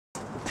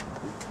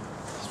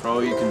For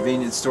all you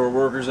convenience store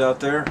workers out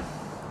there.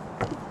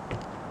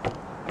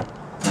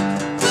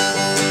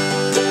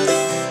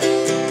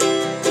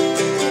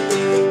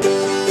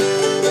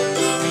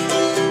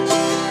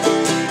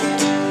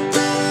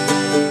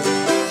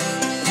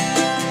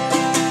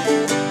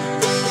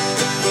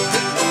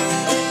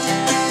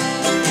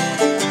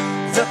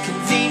 The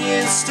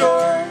convenience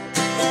store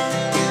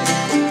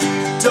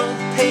don't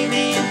pay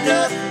me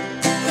nothing.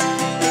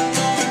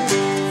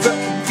 The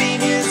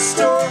convenience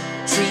store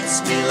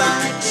treats me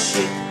like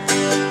shit.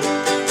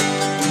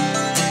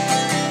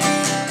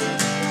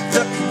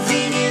 The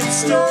convenience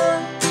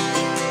store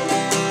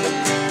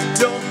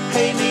don't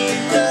pay me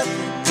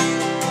nothing.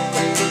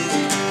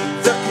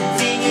 The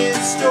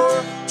convenience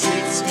store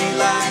treats me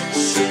like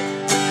shit.